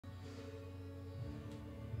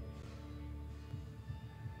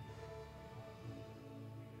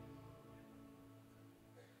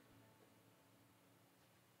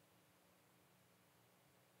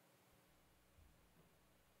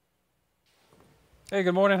Hey,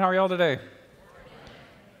 good morning. How are y'all today?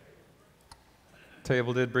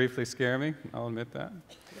 Table did briefly scare me. I'll admit that.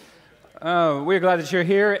 We're glad that you're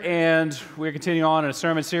here, and we're continuing on in a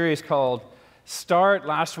sermon series called Start.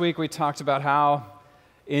 Last week we talked about how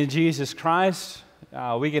in Jesus Christ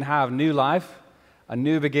we can have new life, a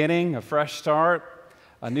new beginning, a fresh start,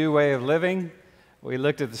 a new way of living. We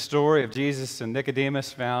looked at the story of Jesus and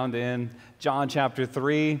Nicodemus found in John chapter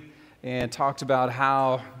 3 and talked about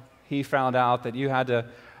how he found out that you had to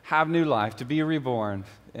have new life, to be reborn,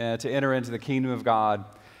 to enter into the kingdom of God.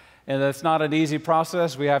 And that's not an easy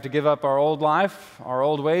process. We have to give up our old life, our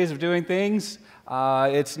old ways of doing things.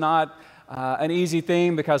 It's not an easy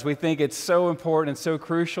thing because we think it's so important and so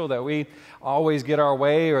crucial that we always get our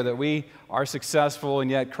way or that we are successful. And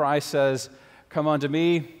yet Christ says, "Come unto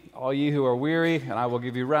me, all you who are weary, and I will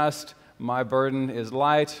give you rest. My burden is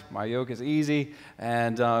light, my yoke is easy,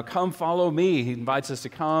 and come follow me." He invites us to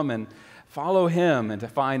come and follow him and to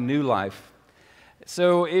find new life.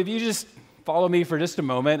 So if you just follow me for just a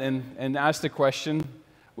moment and ask the question,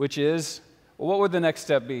 which is, well, what would the next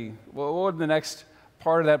step be? What would the next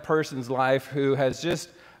part of that person's life who has just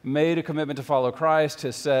made a commitment to follow Christ,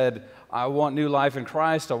 has said, "I want new life in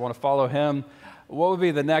Christ, I want to follow him," what would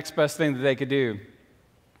be the next best thing that they could do?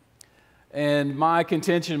 And my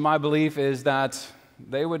contention, my belief is that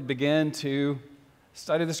they would begin to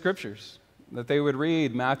study the Scriptures, that they would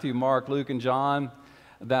read Matthew, Mark, Luke, and John,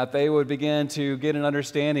 that they would begin to get an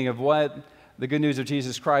understanding of what the good news of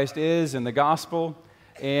Jesus Christ is in the gospel,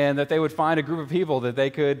 and that they would find a group of people that they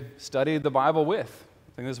could study the Bible with.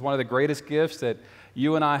 I think this is one of the greatest gifts that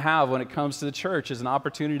you and I have when it comes to the church, is an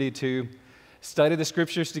opportunity to study the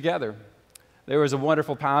Scriptures together. There was a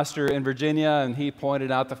wonderful pastor in Virginia, and he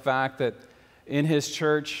pointed out the fact that in his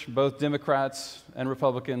church, both Democrats and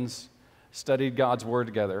Republicans studied God's Word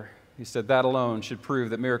together. He said that alone should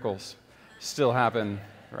prove that miracles still happen,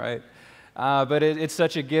 right? But it's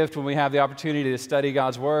such a gift when we have the opportunity to study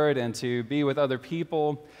God's Word and to be with other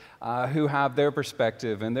people who have their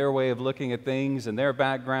perspective and their way of looking at things and their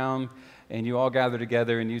background, and you all gather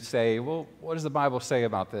together and you say, well, what does the Bible say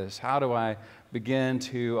about this? How do I begin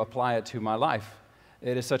to apply it to my life?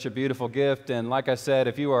 It is such a beautiful gift, and like I said,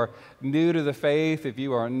 if you are new to the faith, if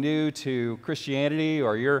you are new to Christianity,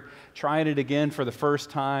 or you're trying it again for the first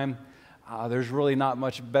time, there's really not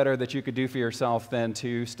much better that you could do for yourself than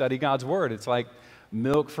to study God's Word. It's like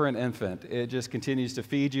milk for an infant. It just continues to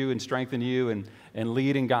feed you and strengthen you and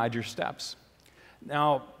lead and guide your steps.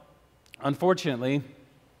 Now, unfortunately,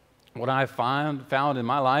 what I've found in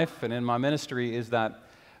my life and in my ministry is that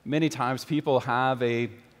many times people have a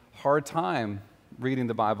hard time reading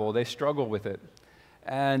the Bible. They struggle with it.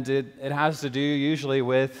 And it has to do usually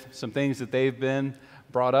with some things that they've been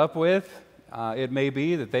brought up with. It may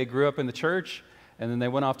be that they grew up in the church and then they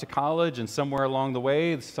went off to college, and somewhere along the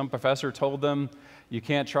way some professor told them, you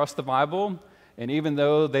can't trust the Bible. And even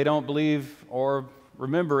though they don't believe or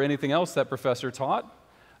remember anything else that professor taught,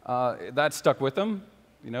 that stuck with them.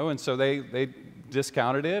 And so they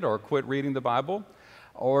discounted it or quit reading the Bible.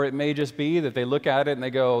 Or it may just be that they look at it and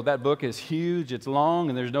they go, that book is huge, it's long,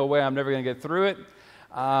 and there's no way I'm never going to get through it.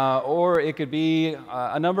 Or it could be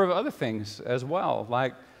a number of other things as well,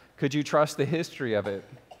 like could you trust the history of it?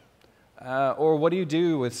 Or what do you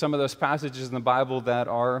do with some of those passages in the Bible that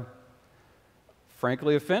are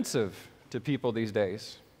frankly offensive to people these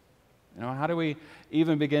days? How do we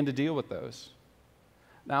even begin to deal with those?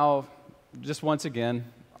 Now, just once again,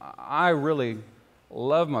 I really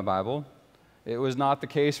love my Bible. It was not the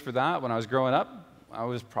case for that when I was growing up. I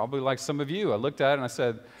was probably like some of you. I looked at it and I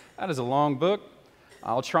said, that is a long book.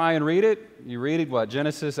 I'll try and read it. You read it,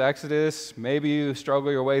 Genesis, Exodus, maybe you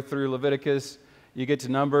struggle your way through Leviticus. You get to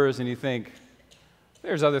Numbers and you think,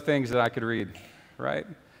 there's other things that I could read, right?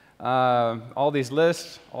 All these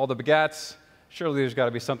lists, all the begats, surely there's got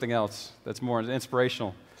to be something else that's more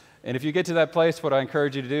inspirational. And if you get to that place, what I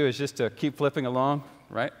encourage you to do is just to keep flipping along,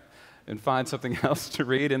 right? And find something else to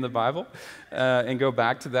read in the Bible and go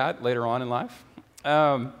back to that later on in life.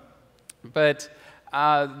 But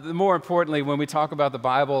more importantly, when we talk about the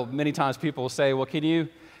Bible, many times people will say, well, can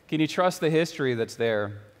you trust the history that's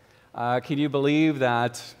there? Can you believe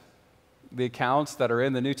that the accounts that are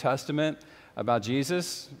in the New Testament about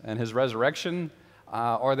Jesus and his resurrection,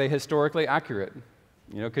 are they historically accurate?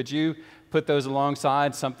 Could you put those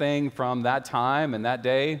alongside something from that time and that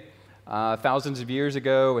day, thousands of years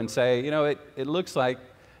ago, and say, it looks like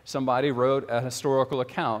somebody wrote a historical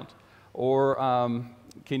account? Or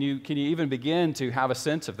can you even begin to have a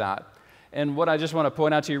sense of that? And what I just want to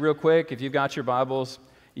point out to you real quick, if you've got your Bibles,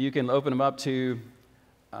 you can open them up to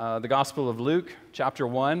the Gospel of Luke, chapter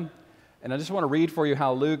 1. And I just want to read for you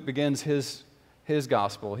how Luke begins his his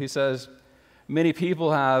gospel. He says, many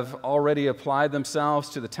people have already applied themselves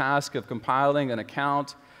to the task of compiling an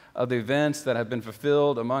account of the events that have been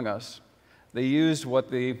fulfilled among us. They used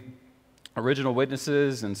what the original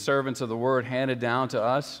witnesses and servants of the word handed down to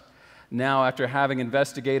us. Now, after having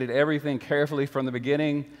investigated everything carefully from the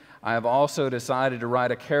beginning, I have also decided to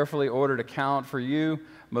write a carefully ordered account for you,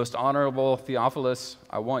 most honorable Theophilus.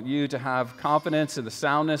 I want you to have confidence in the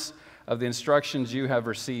soundness of the instructions you have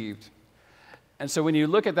received. And so when you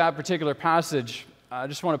look at that particular passage, I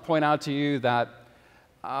just want to point out to you that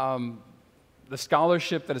the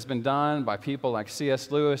scholarship that has been done by people like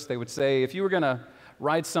C.S. Lewis, they would say if you were going to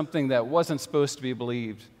write something that wasn't supposed to be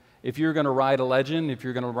believed, if you're going to write a legend, if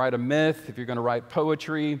you're going to write a myth, if you're going to write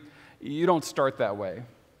poetry, you don't start that way.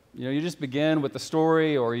 You just begin with the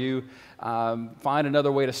story, or you find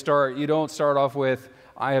another way to start. You don't start off with,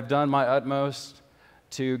 I have done my utmost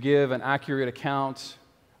to give an accurate account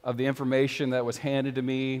of the information that was handed to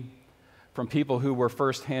me from people who were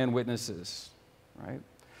firsthand witnesses, right?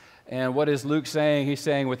 And what is Luke saying? He's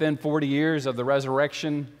saying within 40 years of the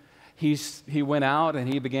resurrection, he went out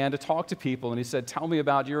and he began to talk to people, and he said, tell me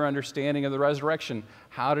about your understanding of the resurrection.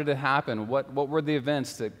 How did it happen? What were the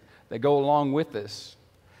events that go along with this?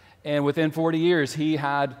 And within 40 years, he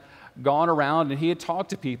had gone around and he had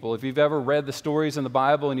talked to people. If you've ever read the stories in the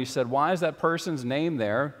Bible and you said, why is that person's name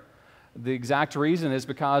there? The exact reason is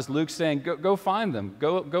because Luke's saying, go find them.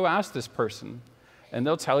 Go ask this person, and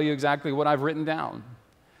they'll tell you exactly what I've written down.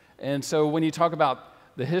 And so when you talk about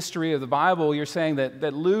the history of the Bible, you're saying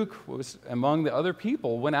that Luke was among the other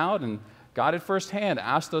people, went out and got it firsthand,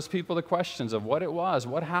 asked those people the questions of what it was,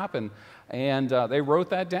 what happened, and they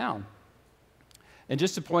wrote that down. And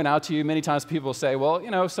just to point out to you, many times people say,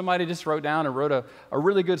 well, somebody just wrote down and wrote a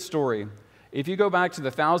really good story. If you go back to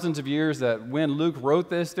the thousands of years that when Luke wrote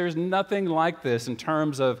this, there's nothing like this in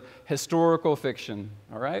terms of historical fiction,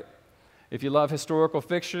 all right? If you love historical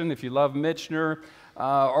fiction, if you love Michener,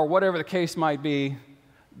 or whatever the case might be,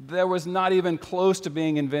 there was not even close to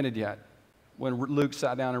being invented yet when Luke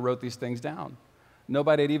sat down and wrote these things down.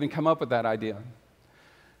 Nobody had even come up with that idea.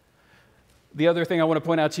 The other thing I want to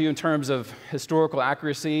point out to you in terms of historical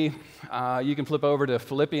accuracy, you can flip over to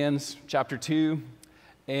Philippians chapter 2,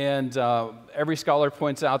 and every scholar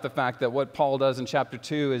points out the fact that what Paul does in chapter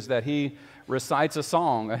 2 is that he recites a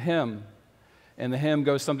song, a hymn, and the hymn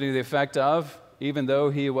goes something to the effect of, even though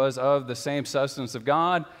he was of the same substance of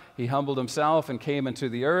God, he humbled himself and came into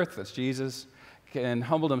the earth, that's Jesus, and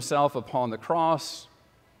humbled himself upon the cross.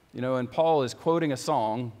 And Paul is quoting a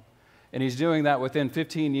song, and he's doing that within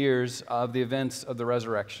 15 years of the events of the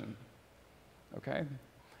resurrection, okay?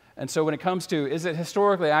 And so when it comes to, is it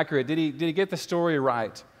historically accurate? Did he get the story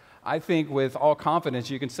right? I think with all confidence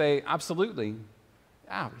you can say, absolutely.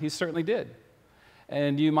 Yeah, he certainly did.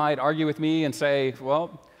 And you might argue with me and say,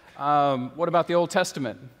 well, what about the Old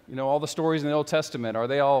Testament? All the stories in the Old Testament, are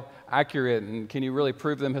they all accurate, and can you really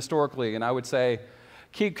prove them historically? And I would say,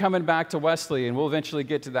 keep coming back to Wesley, and we'll eventually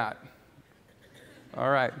get to that. All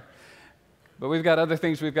right. But we've got other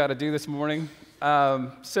things we've got to do this morning.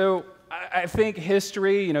 So I think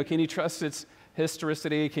history, can you trust its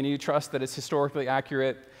historicity? Can you trust that it's historically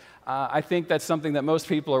accurate? I think that's something that most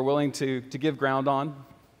people are willing to give ground on,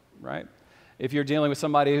 right? If you're dealing with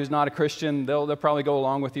somebody who's not a Christian, they'll probably go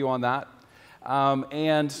along with you on that.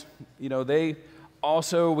 And they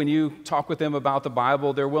also, when you talk with them about the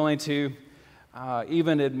Bible, they're willing to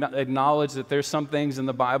even acknowledge that there's some things in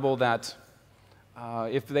the Bible that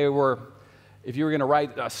if you were going to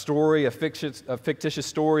write a story, a fictitious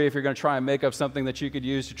story, if you're going to try and make up something that you could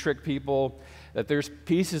use to trick people, that there's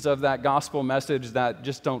pieces of that gospel message that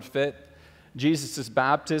just don't fit. Jesus'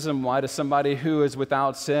 baptism, why does somebody who is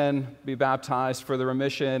without sin be baptized for the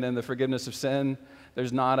remission and the forgiveness of sin?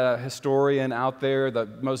 There's not a historian out there, the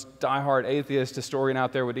most diehard atheist historian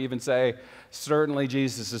out there would even say, certainly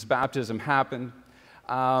Jesus' baptism happened.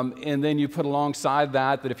 And then you put alongside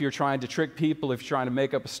that if you're trying to trick people, if you're trying to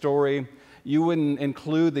make up a story, you wouldn't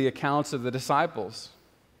include the accounts of the disciples.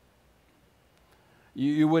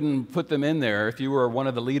 You wouldn't put them in there if you were one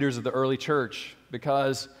of the leaders of the early church,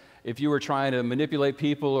 because if you were trying to manipulate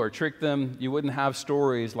people or trick them, you wouldn't have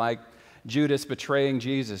stories like Judas betraying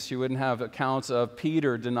Jesus. You wouldn't have accounts of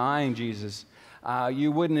Peter denying Jesus.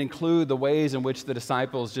 You wouldn't include the ways in which the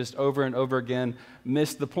disciples just over and over again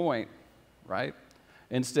missed the point, right?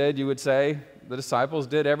 Instead, you would say the disciples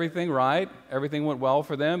did everything right, everything went well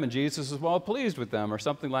for them, and Jesus was well pleased with them, or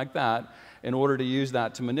something like that, in order to use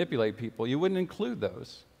that to manipulate people. You wouldn't include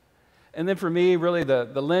those. And then for me, really the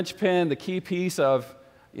linchpin, the key piece of,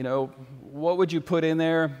 what would you put in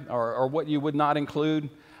there or what you would not include?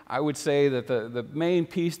 I would say that the main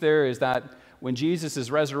piece there is that when Jesus is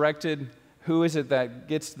resurrected, who is it that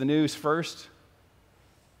gets the news first?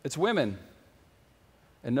 It's women.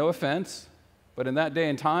 And no offense, but in that day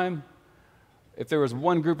and time, if there was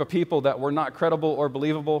one group of people that were not credible or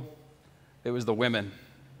believable, it was the women,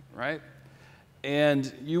 right?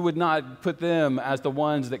 And you would not put them as the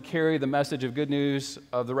ones that carry the message of good news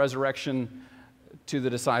of the resurrection to the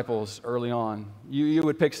disciples early on. You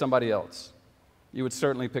would pick somebody else. You would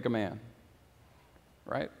certainly pick a man,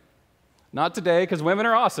 right? Not today, because women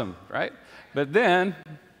are awesome, right? But then,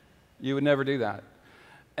 you would never do that.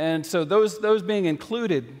 And so those being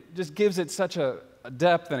included just gives it such a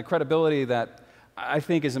depth and a credibility that I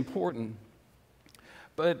think is important.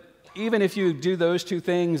 But even if you do those two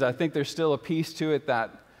things, I think there's still a piece to it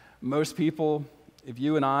that most people, if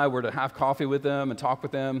you and I were to have coffee with them and talk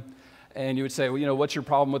with them, and you would say, well, what's your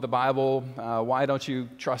problem with the Bible? Why don't you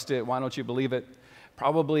trust it? Why don't you believe it?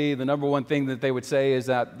 Probably the number one thing that they would say is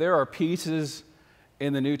that there are pieces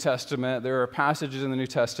in the New Testament, there are passages in the New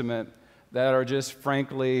Testament that are just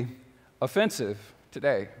frankly offensive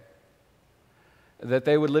today. That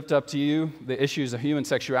they would lift up to you the issues of human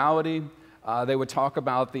sexuality. They would talk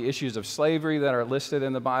about the issues of slavery that are listed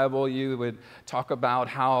in the Bible. You would talk about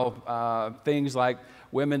how things like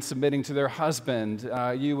women submitting to their husband.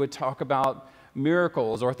 You would talk about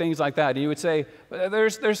miracles or things like that. And you would say, they're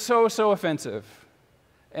so offensive.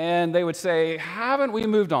 And they would say, haven't we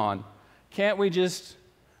moved on? Can't we just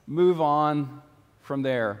move on from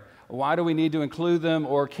there? Why do we need to include them,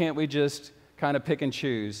 or can't we just kind of pick and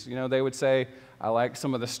choose? They would say, I like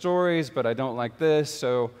some of the stories, but I don't like this,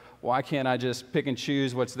 so why can't I just pick and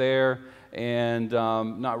choose what's there and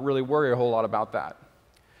not really worry a whole lot about that?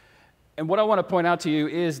 And what I want to point out to you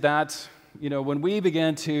is that, when we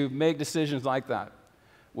begin to make decisions like that,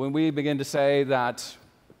 when we begin to say that,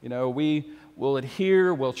 we will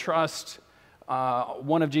adhere, we'll trust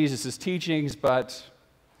one of Jesus' teachings, but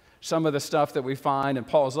some of the stuff that we find in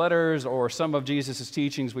Paul's letters or some of Jesus'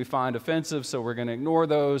 teachings we find offensive, so we're going to ignore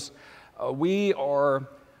those. We are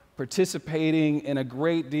participating in a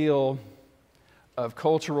great deal of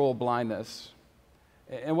cultural blindness.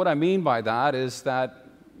 And what I mean by that is that,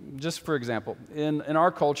 just for example, in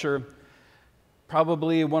our culture,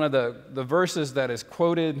 probably one of the verses that is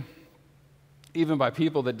quoted even by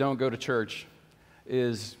people that don't go to church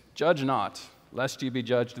is, judge not, lest you be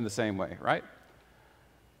judged in the same way, right?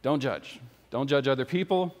 Don't judge. Don't judge other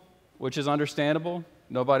people, which is understandable.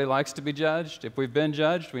 Nobody likes to be judged. If we've been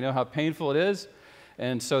judged, we know how painful it is.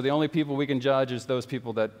 And so the only people we can judge is those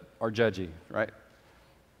people that are judgy, right?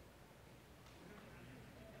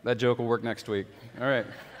 That joke will work next week. All right.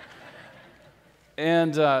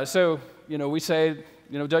 And so, we say,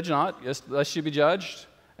 judge not, lest you be judged.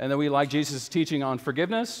 And then we like Jesus' teaching on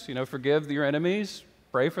forgiveness, forgive your enemies,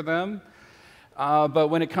 pray for them. But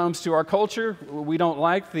when it comes to our culture, we don't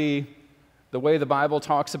like the way the Bible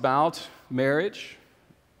talks about marriage.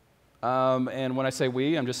 And when I say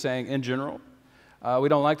we, I'm just saying in general. We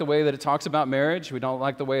don't like the way that it talks about marriage. We don't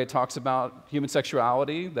like the way it talks about human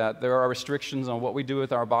sexuality, that there are restrictions on what we do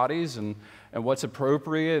with our bodies and what's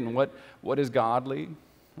appropriate and what is godly,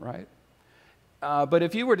 right? But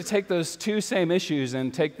if you were to take those two same issues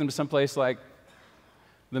and take them to someplace like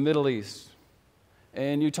the Middle East,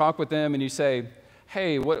 and you talk with them and you say,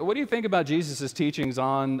 hey, what do you think about Jesus' teachings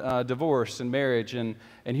on divorce and marriage and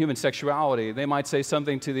human sexuality? They might say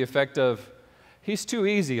something to the effect of, he's too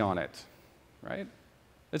easy on it, right?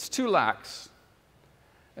 It's too lax.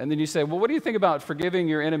 And then you say, well, what do you think about forgiving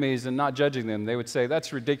your enemies and not judging them? They would say,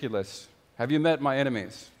 that's ridiculous. Have you met my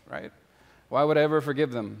enemies, right? Why would I ever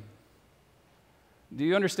forgive them? Do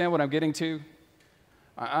you understand what I'm getting to?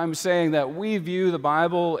 I'm saying that we view the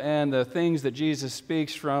Bible and the things that Jesus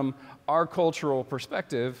speaks from our cultural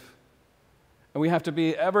perspective, and we have to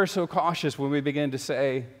be ever so cautious when we begin to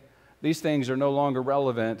say these things are no longer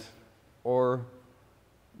relevant or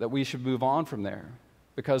that we should move on from there.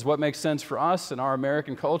 Because what makes sense for us in our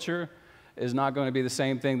American culture is not going to be the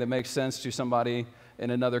same thing that makes sense to somebody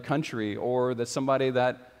in another country or that somebody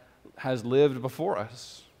that has lived before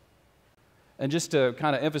us. And just to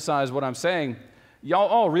kind of emphasize what I'm saying, y'all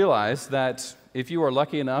all realize that if you are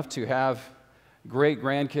lucky enough to have great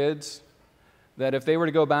grandkids, that if they were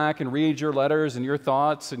to go back and read your letters and your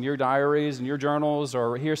thoughts and your diaries and your journals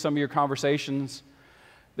or hear some of your conversations,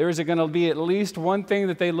 there is going to be at least one thing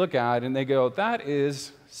that they look at and they go, that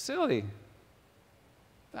is silly.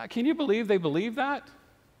 Can you believe they believe that?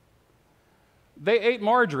 They ate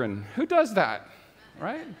margarine. Who does that,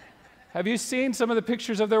 right? Have you seen some of the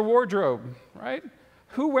pictures of their wardrobe, right?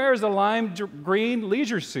 Who wears a lime green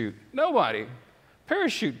leisure suit? Nobody.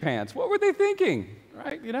 Parachute pants. What were they thinking,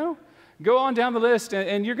 right? Go on down the list,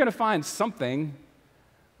 and you're going to find something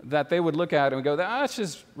that they would look at and go, that's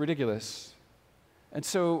just ridiculous. And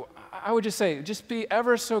so I would just say, just be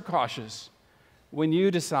ever so cautious when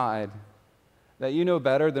you decide that you know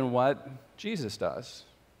better than what Jesus does.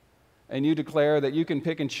 And you declare that you can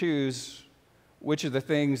pick and choose which of the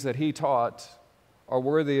things that he taught are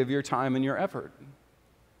worthy of your time and your effort.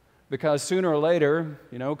 Because sooner or later,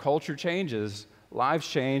 culture changes, lives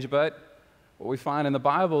change, but what we find in the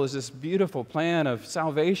Bible is this beautiful plan of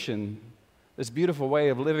salvation, this beautiful way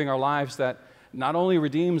of living our lives that not only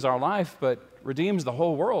redeems our life, but redeems the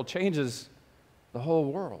whole world, changes the whole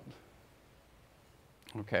world.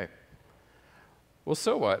 Okay. Well,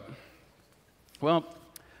 so what? Well,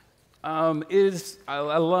 I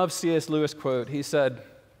love C.S. Lewis' quote. He said,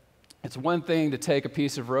 it's one thing to take a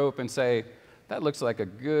piece of rope and say, that looks like a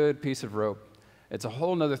good piece of rope. It's a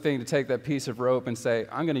whole other thing to take that piece of rope and say,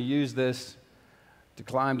 I'm going to use this to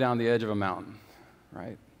climb down the edge of a mountain,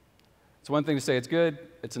 right? It's one thing to say it's good.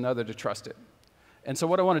 It's another to trust it. And so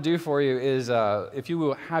what I want to do for you is, if you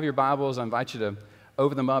will have your Bibles, I invite you to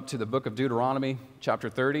open them up to the book of Deuteronomy, chapter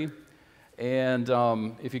 30. And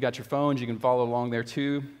if you got your phones, you can follow along there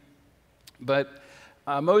too. But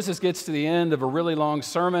Moses gets to the end of a really long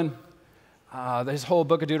sermon. This whole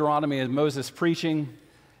book of Deuteronomy is Moses preaching.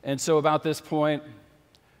 And so about this point,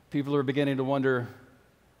 people are beginning to wonder,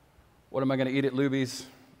 what am I going to eat at Luby's?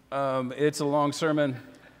 It's a long sermon.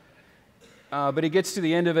 But he gets to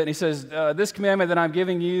the end of it and he says, this commandment that I'm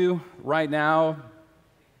giving you right now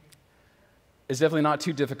is definitely not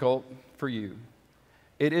too difficult for you.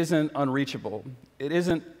 It isn't unreachable. It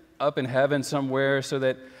isn't up in heaven somewhere so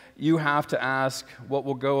that you have to ask what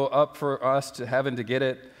will go up for us to heaven to get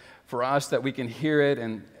it, for us that we can hear it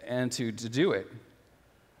and to do it.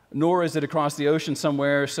 Nor is it across the ocean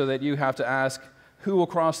somewhere so that you have to ask who will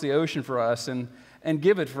cross the ocean for us and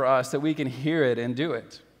give it for us that we can hear it and do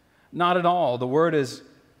it. Not at all. The word is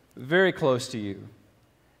very close to you.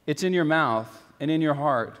 It's in your mouth and in your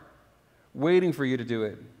heart, waiting for you to do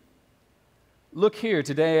it. Look here,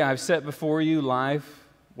 today I've set before you life,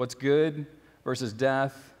 what's good versus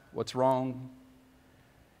death, what's wrong.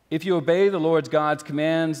 If you obey the Lord God's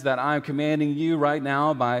commands that I'm commanding you right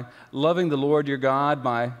now by loving the Lord your God,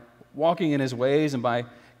 by walking in his ways, and by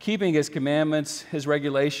keeping his commandments, his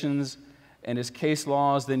regulations, and his case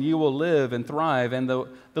laws, then you will live and thrive, and the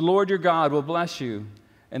Lord your God will bless you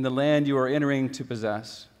in the land you are entering to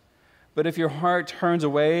possess. But if your heart turns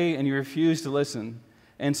away and you refuse to listen,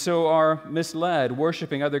 and so are misled,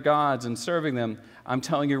 worshiping other gods and serving them, I'm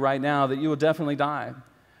telling you right now that you will definitely die.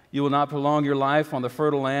 You will not prolong your life on the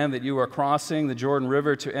fertile land that you are crossing the Jordan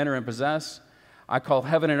River to enter and possess. I call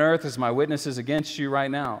heaven and earth as my witnesses against you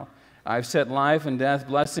right now. I've set life and death,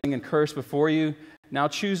 blessing and curse before you. Now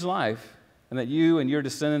choose life, and that you and your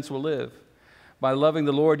descendants will live. By loving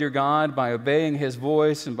the Lord your God, by obeying his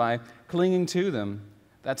voice, and by clinging to them,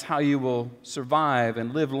 that's how you will survive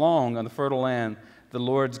and live long on the fertile land the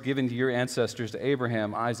Lord's given to your ancestors, to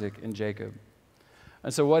Abraham, Isaac, and Jacob.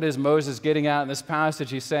 And so what is Moses getting at in this passage?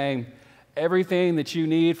 He's saying, everything that you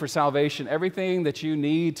need for salvation, everything that you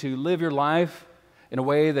need to live your life in a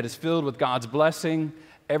way that is filled with God's blessing,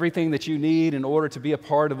 everything that you need in order to be a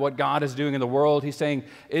part of what God is doing in the world, he's saying,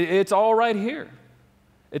 it's all right here.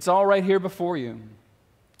 It's all right here before you.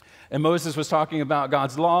 And Moses was talking about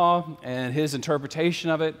God's law and his interpretation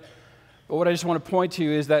of it. But what I just want to point to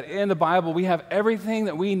is that in the Bible, we have everything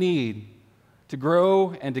that we need to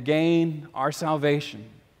grow and to gain our salvation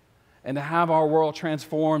and to have our world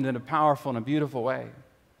transformed in a powerful and a beautiful way.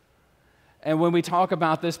 And when we talk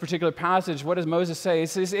about this particular passage, what does Moses say? He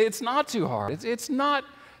says, it's not too hard. It's not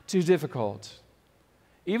too difficult.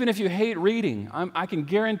 Even if you hate reading, I can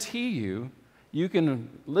guarantee you can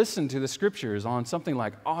listen to the scriptures on something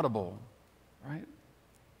like Audible, right?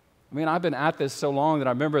 I mean, I've been at this so long that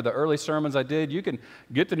I remember the early sermons I did. You can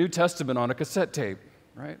get the New Testament on a cassette tape,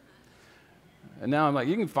 right? And now I'm like,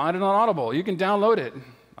 you can find it on Audible. You can download it.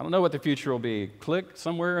 I don't know what the future will be. Click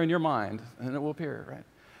somewhere in your mind, and it will appear,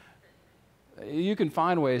 right? You can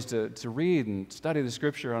find ways to read and study the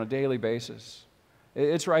Scripture on a daily basis.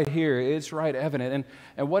 It's right here. It's right evident.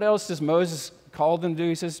 And what else does Moses call them to do?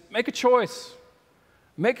 He says, make a choice.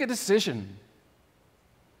 Make a decision.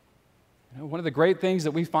 One of the great things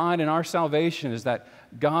that we find in our salvation is that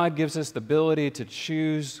God gives us the ability to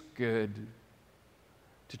choose good,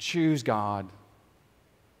 to choose God.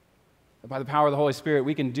 By the power of the Holy Spirit,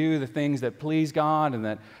 we can do the things that please God and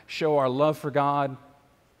that show our love for God.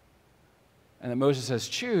 And that Moses says,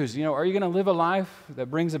 choose. Are you going to live a life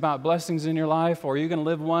that brings about blessings in your life, or are you going to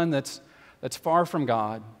live one that's far from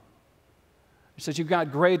God? So you've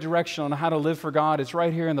got great direction on how to live for God. It's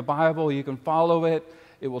right here in the Bible. You can follow it.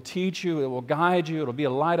 It will teach you. It will guide you. It'll be a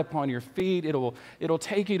light upon your feet. It'll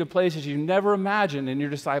take you to places you never imagined in your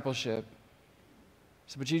discipleship.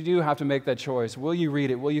 So, but you do have to make that choice. Will you read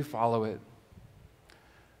it? Will you follow it?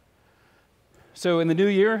 So in the new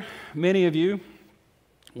year, many of you,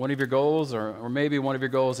 one of your goals, or maybe one of your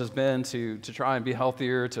goals has been to try and be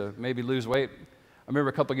healthier, to maybe lose weight. I remember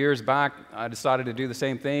a couple of years back, I decided to do the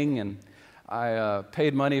same thing, and I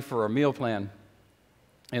paid money for a meal plan.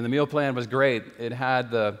 And the meal plan was great. It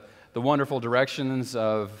had the wonderful directions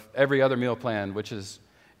of every other meal plan, which is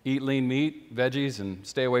eat lean meat, veggies, and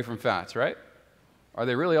stay away from fats, right? Are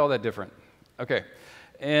they really all that different? Okay.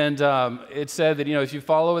 And it said that, if you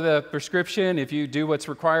follow the prescription, if you do what's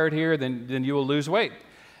required here, then you will lose weight.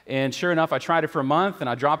 And sure enough, I tried it for a month, and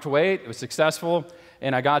I dropped weight. It was successful.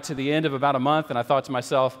 And I got to the end of about a month, and I thought to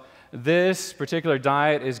myself, this particular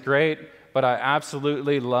diet is great, but I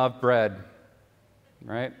absolutely love bread,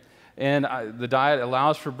 right? And the diet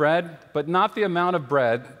allows for bread, but not the amount of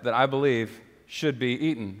bread that I believe should be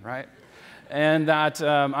eaten, right? And that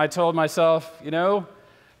I told myself,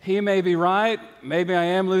 he may be right, maybe I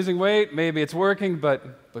am losing weight, maybe it's working,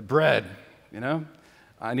 but bread,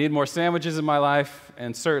 I need more sandwiches in my life,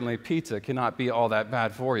 and certainly pizza cannot be all that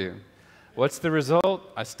bad for you. What's the result?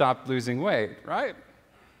 I stopped losing weight, right?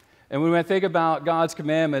 And when I think about God's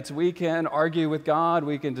commandments, we can argue with God,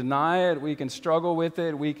 we can deny it, we can struggle with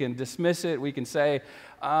it, we can dismiss it, we can say,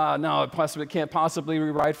 no, it can't possibly be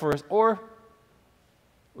right for us, or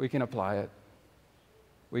we can apply it,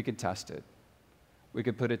 we can test it, we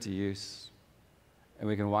can put it to use, and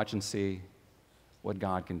we can watch and see what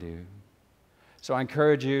God can do. So I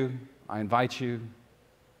encourage you, I invite you,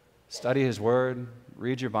 study His Word,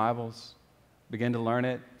 read your Bibles, begin to learn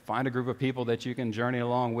it. Find a group of people that you can journey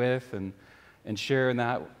along with and share in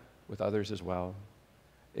that with others as well.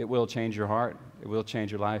 It will change your heart, it will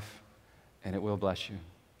change your life, and it will bless you.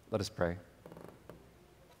 Let us pray.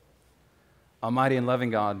 Almighty and loving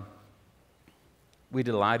God, we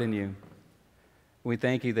delight in you. We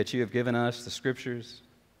thank you that you have given us the Scriptures,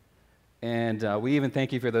 and we even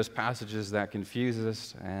thank you for those passages that confuse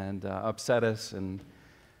us and upset us and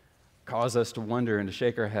cause us to wonder and to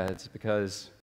shake our heads, because